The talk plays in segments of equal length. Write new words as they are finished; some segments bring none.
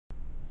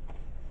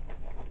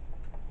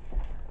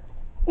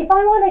If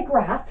I want to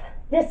graph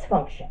this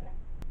function,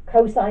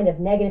 cosine of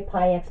negative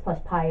pi x plus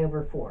pi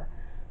over 4,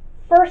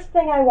 first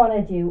thing I want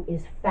to do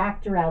is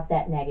factor out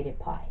that negative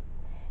pi.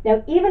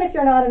 Now, even if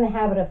you're not in the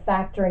habit of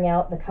factoring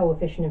out the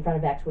coefficient in front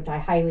of x, which I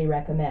highly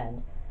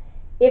recommend,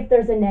 if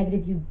there's a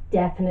negative, you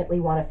definitely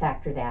want to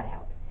factor that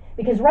out.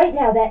 Because right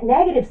now, that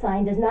negative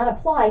sign does not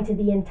apply to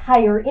the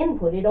entire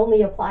input. It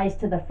only applies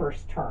to the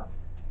first term.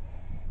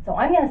 So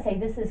I'm going to say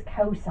this is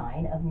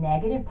cosine of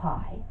negative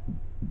pi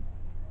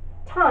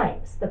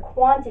times the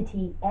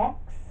quantity x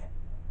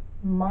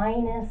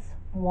minus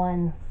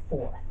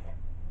 1/4.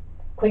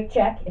 Quick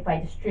check, if I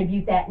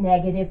distribute that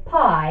negative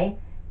pi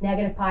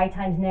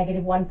times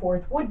negative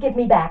 1/4 would give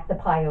me back the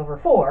pi over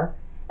 4.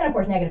 And of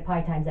course, negative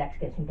pi times x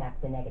gives me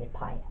back the negative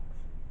pi x.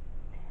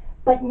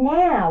 But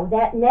now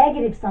that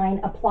negative sign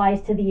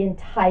applies to the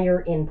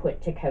entire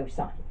input to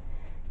cosine.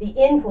 The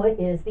input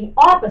is the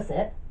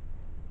opposite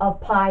of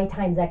pi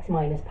times x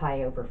minus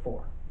pi over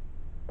 4.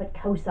 But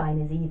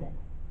cosine is even.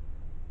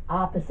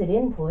 Opposite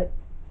input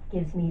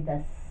gives me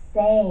the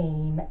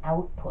same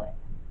output.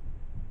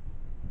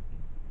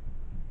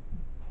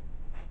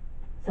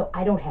 So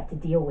I don't have to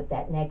deal with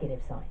that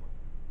negative sign.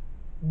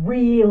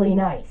 Really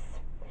nice.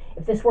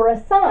 If this were a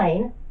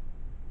sign,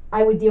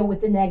 I would deal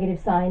with the negative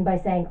sign by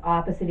saying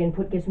opposite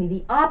input gives me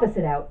the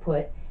opposite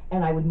output,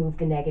 and I would move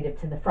the negative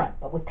to the front.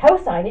 But with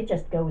cosine, it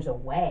just goes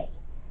away.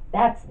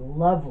 That's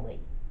lovely.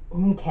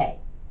 Okay.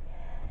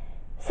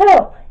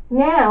 So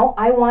now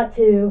I want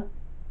to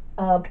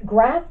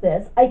graph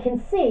this. I can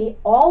see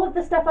all of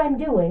the stuff I'm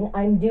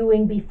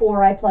doing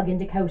before I plug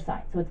into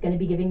cosine. So it's going to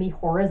be giving me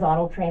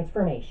horizontal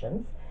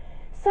transformations.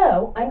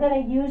 So I'm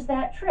going to use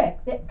that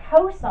trick that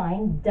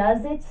cosine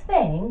does its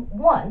thing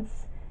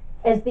once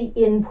as the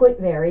input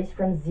varies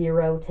from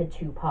 0 to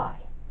 2 pi.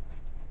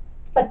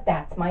 But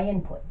that's my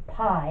input,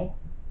 pi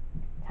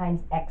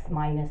times x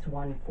minus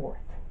 1/4.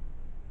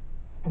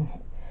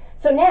 Okay.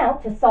 So now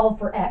to solve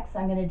for x,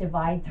 I'm going to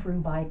divide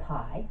through by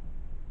pi.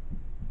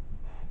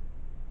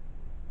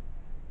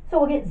 So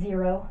we'll get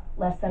 0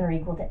 less than or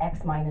equal to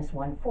x minus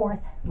 1/4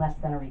 less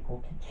than or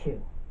equal to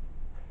 2.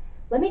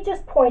 Let me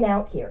just point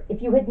out here,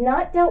 if you had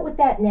not dealt with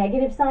that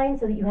negative sign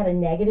so that you had a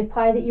negative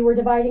pi that you were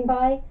dividing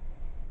by,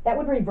 that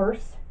would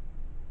reverse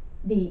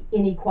the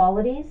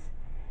inequalities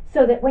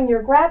so that when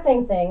you're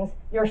graphing things,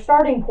 your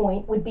starting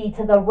point would be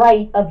to the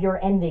right of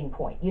your ending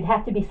point. You'd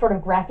have to be sort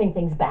of graphing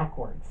things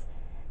backwards.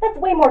 That's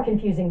way more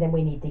confusing than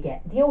we need to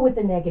get. Deal with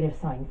the negative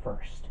sign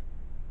first.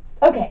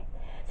 Okay,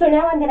 so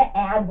now I'm going to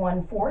add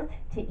 1/4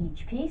 to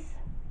each piece.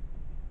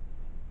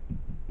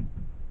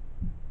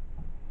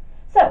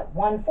 So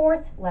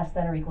 1/4 less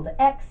than or equal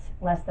to x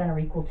less than or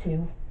equal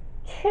to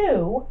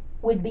 2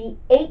 would be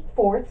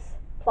 8/4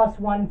 plus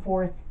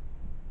 1/4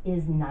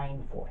 is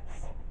 9/4.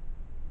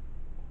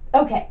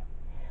 Okay,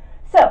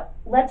 so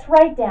let's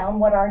write down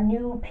what our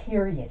new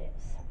period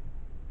is.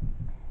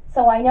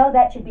 So I know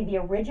that should be the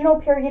original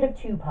period of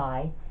 2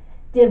 pi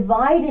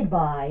divided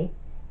by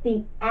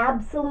the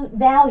absolute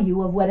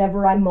value of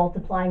whatever I'm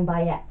multiplying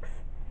by x.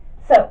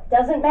 So it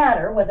doesn't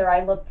matter whether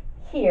I look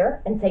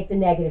here and take the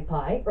negative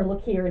pi, or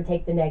look here and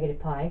take the negative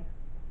pi,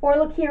 or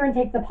look here and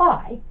take the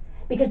pi,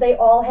 because they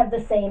all have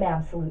the same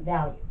absolute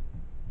value.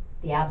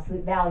 The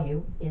absolute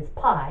value is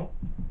pi,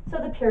 so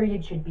the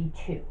period should be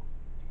 2.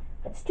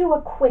 Let's do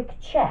a quick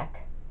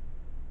check.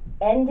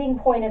 Ending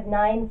point of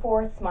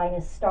 9/4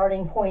 minus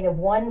starting point of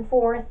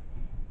 1/4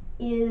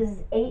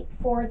 is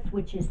 8/4,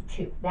 which is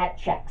 2. That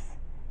checks.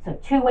 So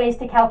 2 ways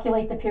to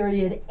calculate the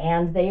period,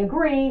 and they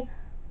agree.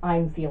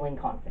 I'm feeling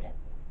confident.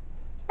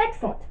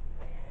 Excellent.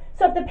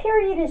 So if the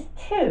period is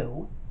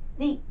 2,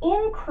 the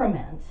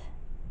increment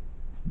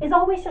is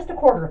always just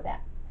 1/4 of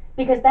that,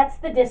 because that's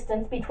the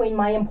distance between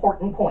my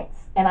important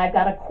points. And I've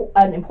got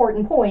an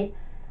important point,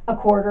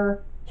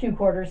 1/4,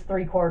 2/4,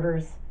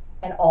 3/4,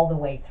 and all the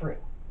way through.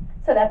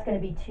 So that's going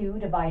to be 2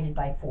 divided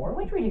by 4,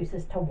 which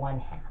reduces to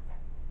 1/2,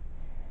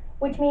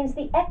 which means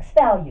the x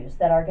values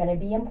that are going to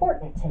be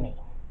important to me.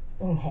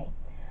 Okay,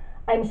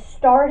 I'm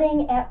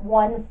starting at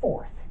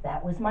 1/4.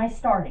 That was my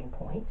starting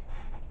point.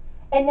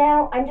 And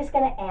now I'm just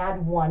going to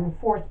add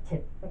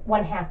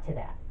 1/2 to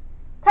that.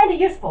 Kind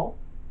of useful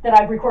that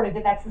I've recorded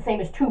that that's the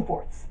same as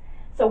 2/4.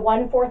 So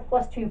 1/4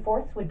 plus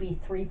 2/4 would be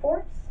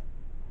 3/4,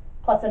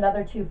 plus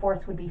another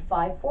 2/4 would be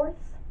 5/4,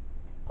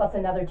 plus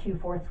another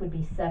 2/4 would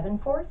be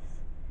 7/4,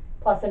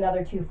 plus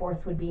another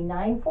 2/4 would be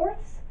 9/4.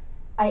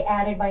 I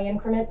added my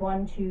increment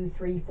 1, 2,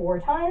 3, 4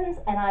 times,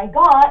 and I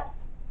got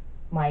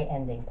my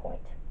ending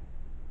point.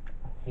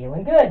 I'm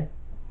feeling good.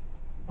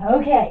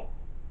 Okay,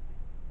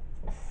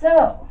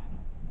 so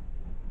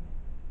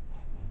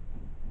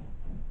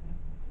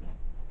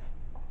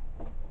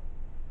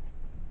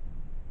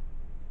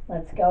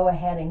let's go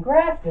ahead and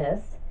graph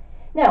this.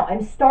 Now,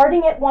 I'm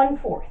starting at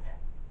 1/4.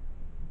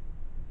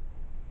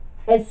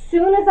 As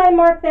soon as I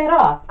mark that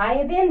off, I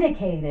have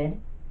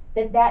indicated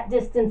that that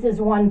distance is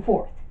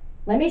 1/4.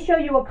 Let me show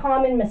you a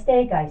common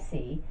mistake I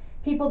see.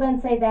 People then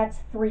say that's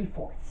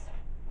 3/4.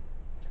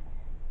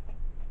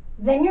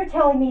 Then you're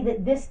telling me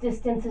that this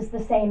distance is the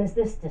same as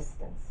this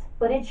distance.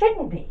 But it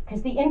shouldn't be,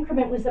 because the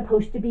increment was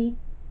supposed to be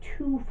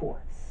 2/4.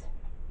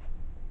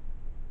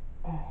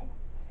 Okay.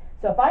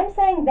 So if I'm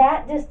saying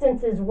that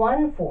distance is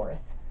 1/4,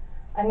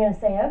 I'm going to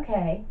say,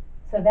 okay,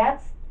 so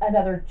that's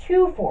another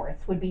 2/4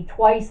 would be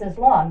twice as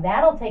long.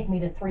 That'll take me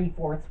to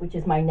 3/4, which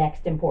is my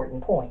next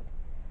important point.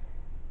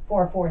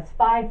 4/4,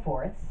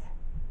 5/4,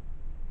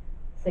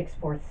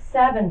 6/4,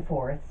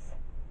 7/4,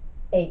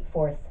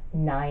 8/4,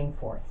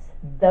 9/4.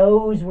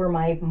 Those were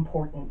my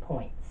important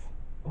points.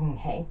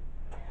 Okay.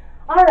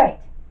 All right.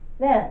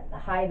 Then the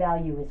high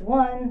value is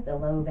 1, the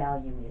low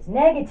value is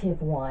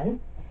 -1,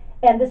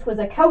 and this was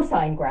a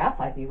cosine graph.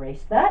 I've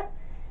erased that.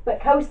 But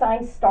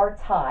cosine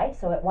starts high,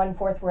 so at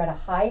 1/4 we're at a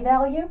high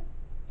value.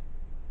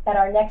 At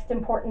our next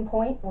important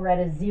point, we're at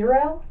a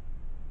 0.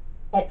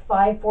 At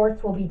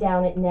 5/4 we'll be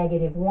down at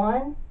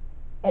 -1.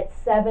 At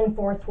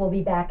 7/4 we'll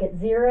be back at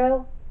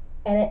 0.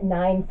 And at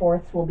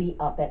 9/4 we'll be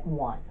up at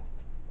 1.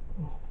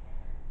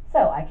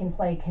 So I can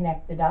play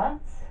connect the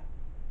dots.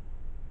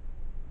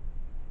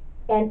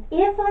 And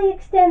if I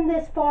extend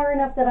this far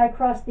enough that I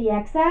cross the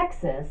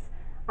x-axis,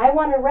 I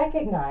want to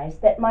recognize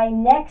that my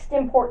next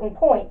important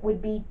point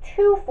would be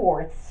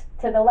 2/4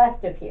 to the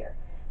left of here.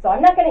 So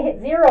I'm not going to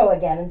hit 0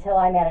 again until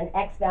I'm at an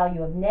x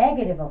value of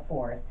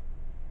 -1/4.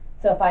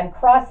 So if I'm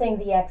crossing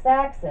the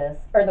x-axis,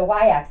 or the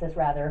y-axis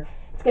rather,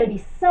 it's going to be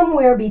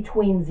somewhere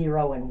between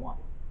 0 and 1.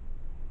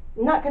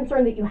 I'm not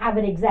concerned that you have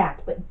it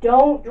exact, but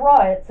don't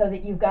draw it so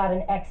that you've got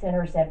an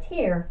x-intercept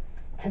here,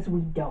 because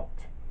we don't.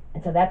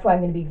 And so that's why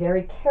I'm going to be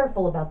very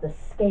careful about the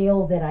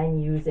scale that I'm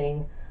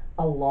using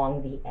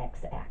along the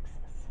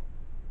x-axis.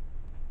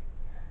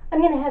 I'm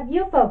going to have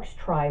you folks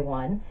try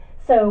one.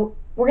 So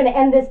we're going to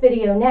end this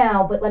video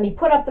now, but let me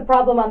put up the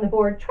problem on the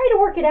board. Try to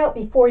work it out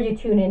before you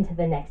tune into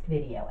the next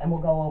video, and we'll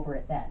go over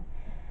it then.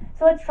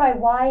 So let's try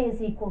y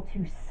is equal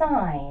to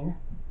sine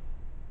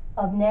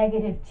of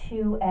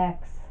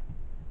 -2x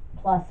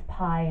plus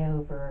pi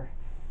over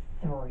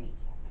 3.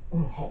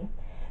 Okay,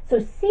 so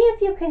see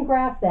if you can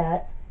graph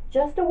that.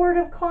 Just a word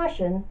of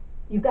caution,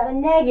 you've got a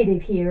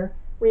negative here.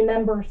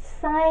 Remember,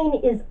 sine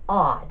is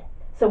odd.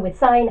 So with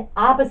sine,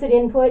 opposite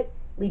input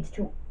leads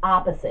to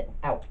opposite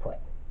output.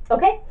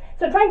 Okay,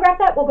 so try and graph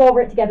that. We'll go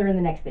over it together in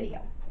the next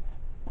video.